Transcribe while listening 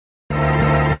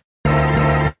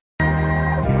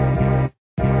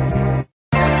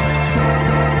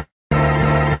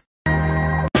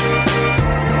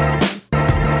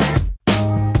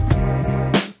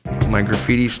my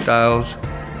graffiti styles,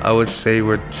 I would say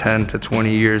we're 10 to 20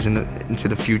 years into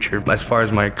the future as far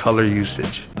as my color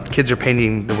usage. Kids are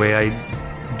painting the way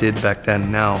I did back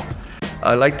then now.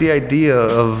 I like the idea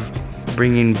of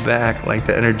bringing back like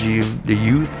the energy of the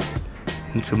youth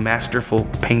into masterful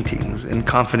paintings and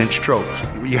confident strokes.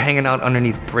 You're hanging out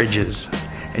underneath bridges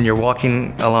and you're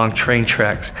walking along train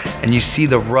tracks and you see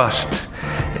the rust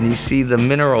and you see the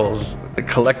minerals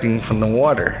collecting from the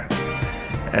water.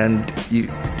 And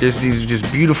there's these just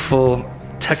beautiful,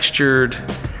 textured,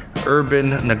 urban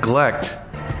neglect.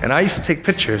 And I used to take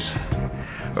pictures.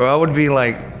 Or I would be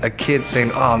like a kid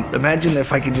saying, oh, imagine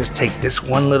if I could just take this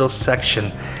one little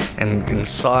section and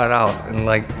saw it out and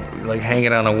like hang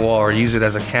it on a wall or use it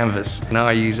as a canvas. Now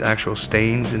I use actual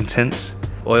stains and tints,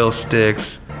 oil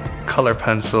sticks, color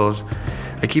pencils.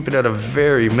 I keep it at a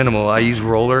very minimal. I use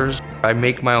rollers. I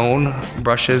make my own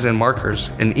brushes and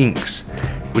markers and inks,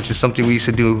 which is something we used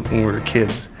to do when we were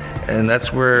kids. And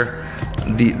that's where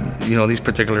these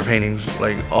particular paintings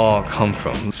like all come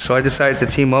from. So I decided to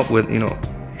team up with,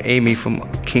 Amy from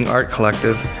King Art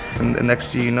Collective. And the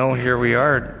next thing you know, here we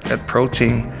are at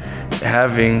Protein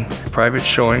having a private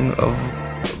showing of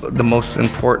the most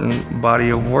important body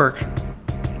of work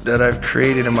that I've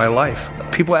created in my life.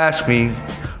 People ask me,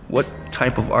 what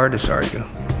type of artist are you?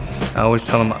 I always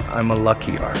tell them I'm a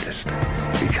lucky artist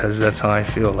because that's how I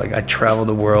feel. Like I travel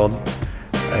the world,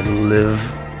 I live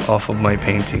off of my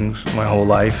paintings my whole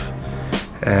life,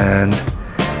 and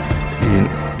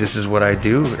this is what I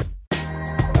do.